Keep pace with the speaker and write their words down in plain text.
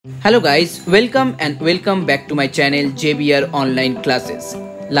Hello guys, welcome back to my channel JBR Online Classes.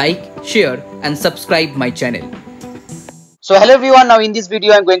 Like, share and subscribe my channel. So hello everyone, now in this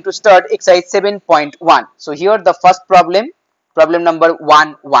video I am going to start exercise 7.1. So here the first problem number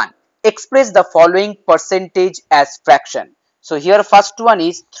 1. Express the following percentage as fraction. So here first one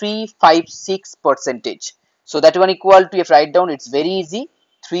is 356 percentage. So that one equal to, if write down, it's very easy,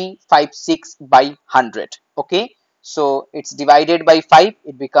 356 by 100. Okay, so it's divided by 5,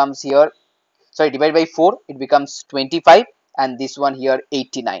 it becomes here, sorry, divided by 4, it becomes 25, and this one here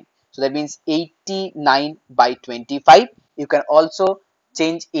 89. So that means 89 by 25. You can also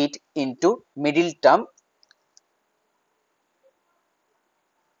change it into middle term.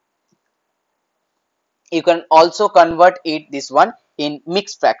 You can also convert it, this one, in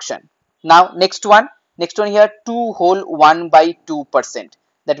mixed fraction. Now next one here, 2 whole 1 by 2%.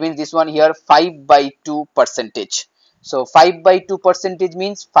 That means this one here 5 by 2 percentage. So 5 by 2 percentage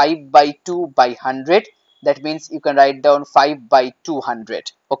means 5 by 2 by 100. That means you can write down 5 by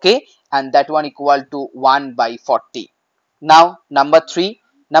 200. Okay, and that one equal to 1 by 40. Now number 3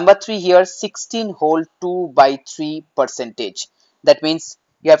 here, 16 whole 2 by 3 percentage. That means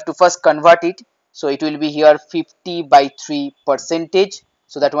you have to first convert it. So it will be here 50 by 3 percentage.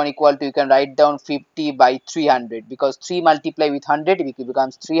 So that one equal to, you can write down 50 by 300, because 3 multiply with 100 it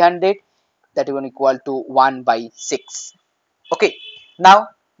becomes 300. That one equal to 1 by 6. Okay, now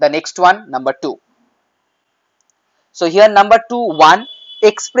the next one, number 2. So here number 1,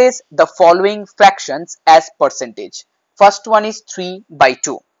 express the following fractions as percentage. First one is 3 by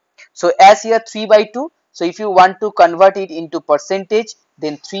 2. So as here 3 by 2, so if you want to convert it into percentage,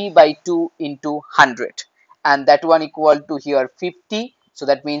 then 3 by 2 into 100, and that one equal to here 50. So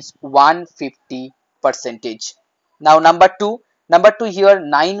that means 150 percentage. Now number 2 here,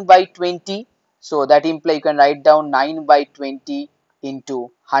 9 by 20. So that implies you can write down 9 by 20 into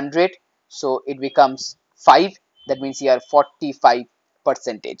 100. So it becomes 5. That means here 45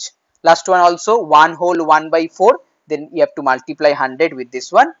 percentage. Last one also, 1 whole 1 by 4. Then you have to multiply 100 with this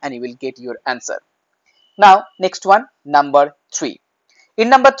one and you will get your answer. Now next one, number 3. In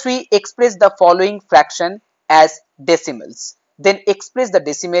number 3, express the following fraction as decimals. Then express the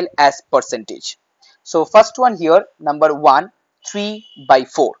decimal as percentage. So first one here, number 1, 3 by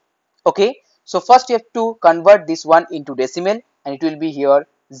 4. Okay, so first you have to convert this one into decimal, and it will be here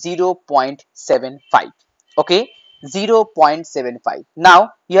 0.75. Okay, 0.75.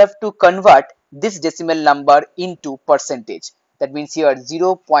 Now you have to convert this decimal number into percentage. That means here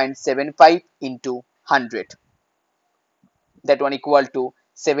 0.75 into 100. That one equal to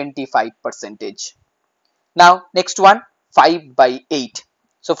 75 percentage. Now next one, 5 by 8.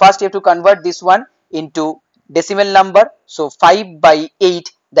 So first you have to convert this one into decimal number. So 5 by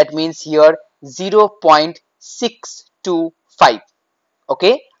 8, that means here 0.625.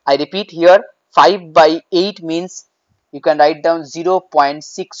 Okay, I repeat here, 5 by 8 means you can write down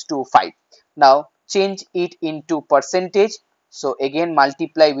 0.625. Now change it into percentage. So again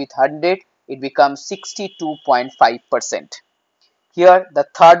multiply with 100, it becomes 62.5%. Here the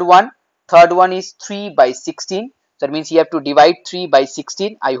third one is 3 by 16. That means you have to divide 3 by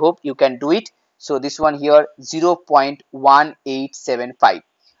 16. I hope you can do it. So this one here 0.1875.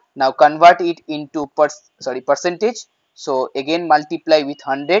 Now convert it into percentage. So again multiply with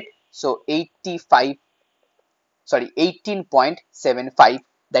 100. So 18.75.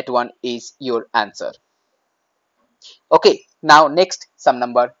 That one is your answer. Okay, now next, sum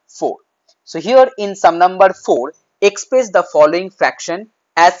number 4. So here in sum number 4, express the following fraction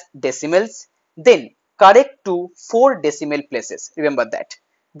as decimals, then correct to 4 decimal places. Remember that.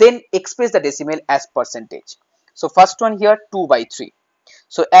 Then express the decimal as percentage. So first one here, 2 by 3.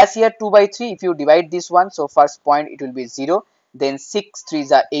 So as here 2 by 3, if you divide this one, so first point it will be 0, then 6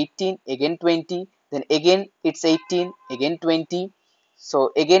 3s are 18, again 20, then again it's 18, again 20,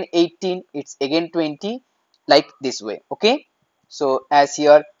 so again 18, it's again 20, like this way. Okay, so as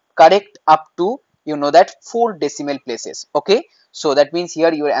here correct up to, you know that, 4 decimal places. Okay, so that means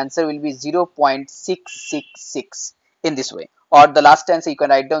here your answer will be 0.666 in this way, or the last answer you can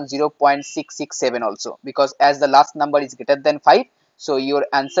write down 0.667 also, because as the last number is greater than 5, so your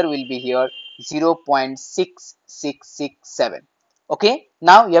answer will be here 0.6667. Okay,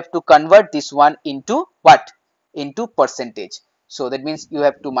 now you have to convert this one into what? Into percentage. So that means you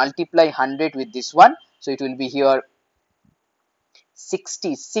have to multiply 100 with this one. So it will be here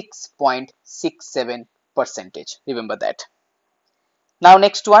 66.67 percentage. Remember that. Now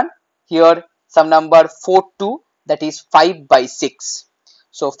next one here, some number 4 2, that is 5 by 6.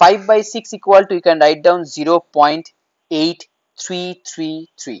 So 5 by 6 equal to, you can write down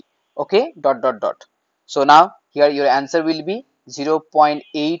 0.8333. Okay, dot dot dot. So now here your answer will be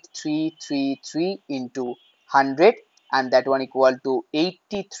 0.8333 into 100, and that one equal to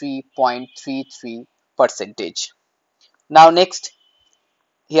 83.33 percentage. Now next,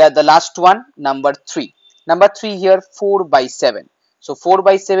 here the last one, number 3. Number 3 here, 4 by 7. So 4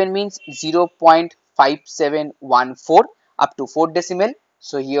 by 7 means 0.5714 up to 4 decimal.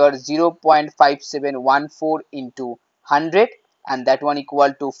 So here 0.5714 into 100, and that one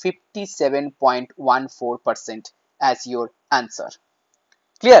equal to 57.14% as your answer.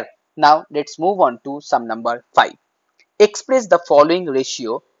 Clear? Now let's move on to sum number 5. Express the following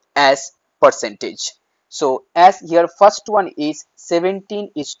ratio as percentage. So as here first one is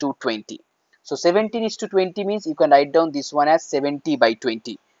 17 is to 20. So 17 is to 20 means you can write down this one as 70 by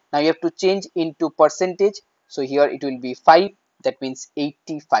 20. Now you have to change into percentage. So here it will be 5. That means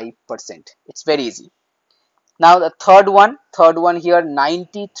 85%. It's very easy. Now the third one here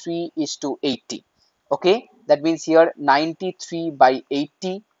 93 is to 80. Okay, that means here 93 by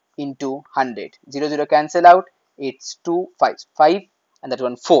 80 into 100. 0 cancel out. It's 2 5 5, and that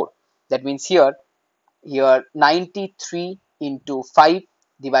one 4. That means here 93 into 5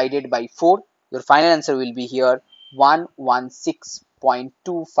 divided by 4. Your final answer will be here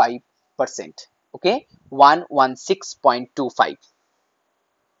 116.25%. Okay, 116.25.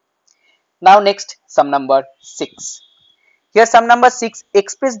 Now next, sum number 6. Here sum number 6,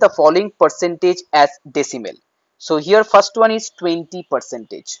 express the following percentage as decimal. So here first one is 20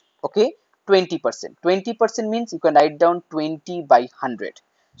 percentage. Okay, 20%. 20% means you can write down 20 by 100.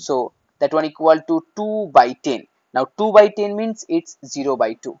 So that one equal to 2 by 10. Now 2 by 10 means it's 0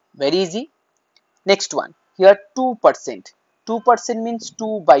 by 2. Very easy. Next one, here 2%. 2% means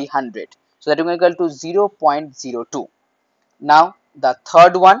 2 by 100. So that will equal to 0.02. Now the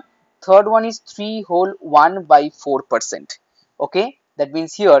third one is 3 whole 1 by 4%. Okay, that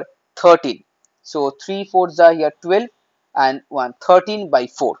means here 13. So 3 fours are here 12, and 1 13 by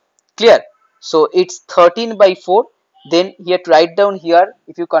 4. Clear? So it's 13 by 4. Then here to write down here,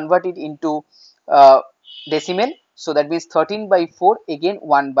 if you convert it into decimal, so that means 13 by 4, again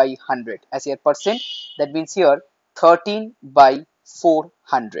 1 by 100 as here percent. That means here 13 by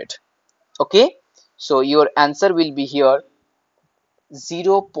 400. Okay, so your answer will be here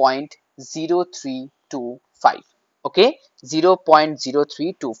 0.0325. Okay,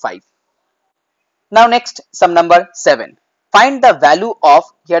 0.0325. Now next, sum number 7. Find the value of,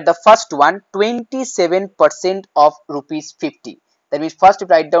 here the first one, 27% of rupees 50. That means first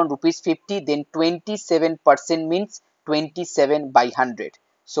write down rupees 50, then 27% means 27 by 100.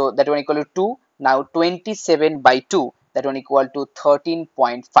 So that one equal to 2. Now 27 by 2, that one equal to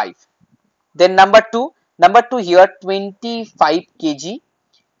 13.5. Then number 2 here 25 kg,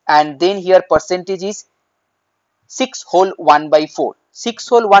 and then here percentage is 6 whole 1 by 4. 6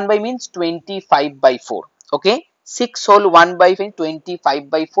 whole 1 by means 25 by 4. Okay, 6 whole 1 by 25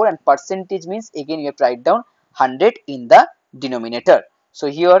 by 4, and percentage means again you have to write down 100 in the denominator. So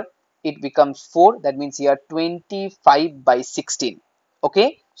here it becomes 4. That means here 25 by 16.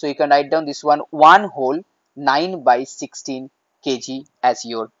 Okay, so you can write down this one 1 whole 9 by 16 kg as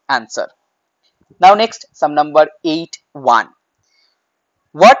your answer. Now next, sum number 8.1.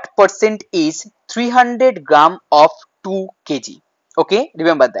 What percent is 300 gram of 2 kg? Okay,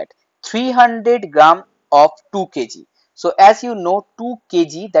 remember that 300 gram of 2 kg. So as you know, 2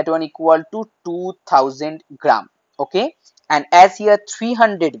 kg, that one equal to 2000 gram. Okay, and as here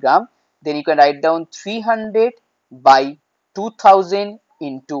 300 gram, then you can write down 300 by 2000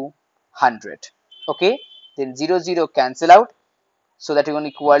 into 100. Okay, then 0 cancel out. So that is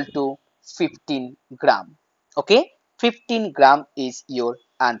equal to 15 gram. Okay, 15 gram is your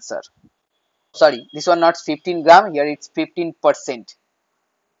answer. Sorry, this one not 15 gram, here it's 15%.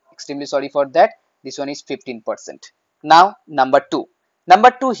 Extremely sorry for that. This one is 15%. Now number 2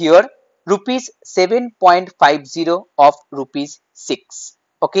 here, rupees 7.50 of rupees 6.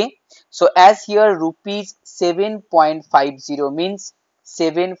 Okay, so as here rupees 7.50 means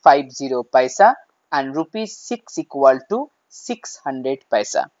 750 paisa, and rupees 6 equal to 600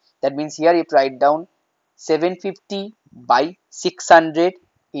 paisa. That means here you write down 750 by 600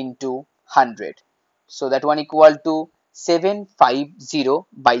 into 100. So that one equal to 750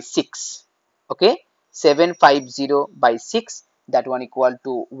 by 6. Okay, 750 by 6, that one equal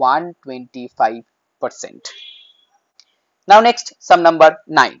to 125%. Now next, sum number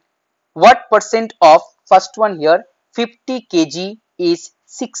 9. What percent of first one here 50 kg is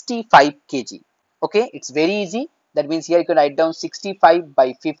 65 kg? Okay, it's very easy. That means here you can write down 65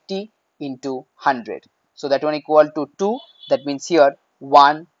 by 50 into 100. So that one equal to 2. That means here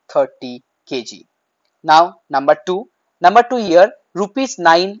 130 kg. Now number 2 here rupees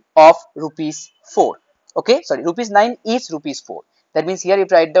 9 of rupees 4. Okay, sorry, rupees 9 is rupees 4. That means here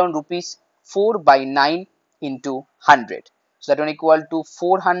if you write down rupees 4 by 9 into 100. So that one equal to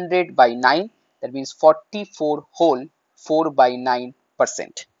 400 by 9. That means 44 whole 4 by 9%.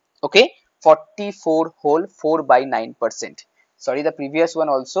 Okay, 44 whole 4 by 9%. Sorry, the previous one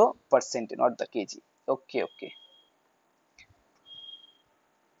also percent, not the kg. Okay, okay.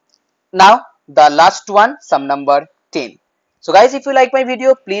 Now the last one, sum number 10. So guys, if you like my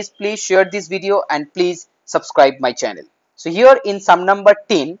video, please share this video and please subscribe my channel. So here in sum number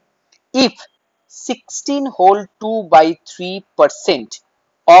 10, if 16 whole 2 by 3%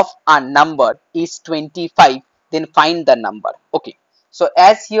 of a number is 25, then find the number. Okay, so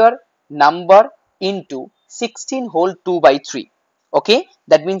as here number into 16 whole 2 by 3. Okay,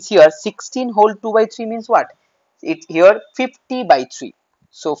 that means here 16 whole 2 by 3 means what? It here 50 by 3.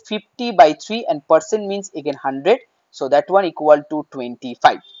 So 50 by 3 and percent means again 100. So that one equal to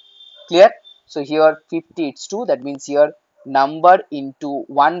 25. Clear? So here 50 it's 2. That means here number into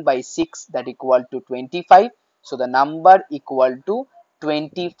 1 by 6 that equal to 25. So the number equal to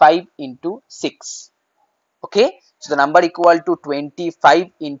 25 into 6. Okay. So the number equal to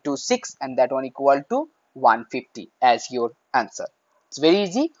 25 into 6 and that one equal to 150 as your answer. It's very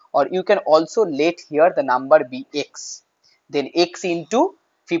easy, or you can also let here the number be x. Then x into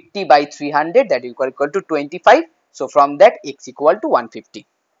 50 by 300 that equal to 25. So from that x equal to 150.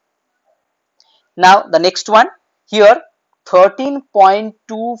 Now the next one here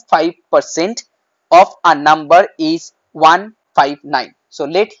 13.25% of a number is 159. So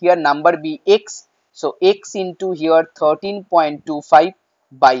let here number be x. So x into here 13.25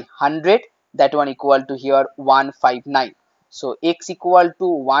 by 100 that one equal to here 159. So x equal to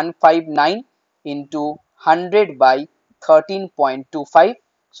 159 into 100 by 13.25.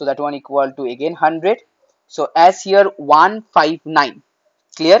 So that one equal to again 100. So as here 159.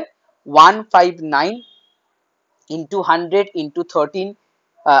 Clear? 159 into 100 into 13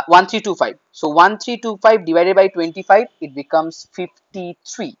 1325. So 1325 divided by 25 it becomes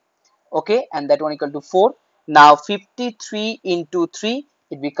 53. Okay, and that one equal to 4. Now 53 into 3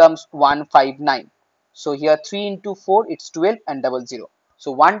 it becomes 159. So here 3 into 4 it's 12 and double zero.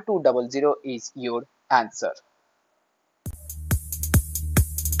 So 1200 is your answer.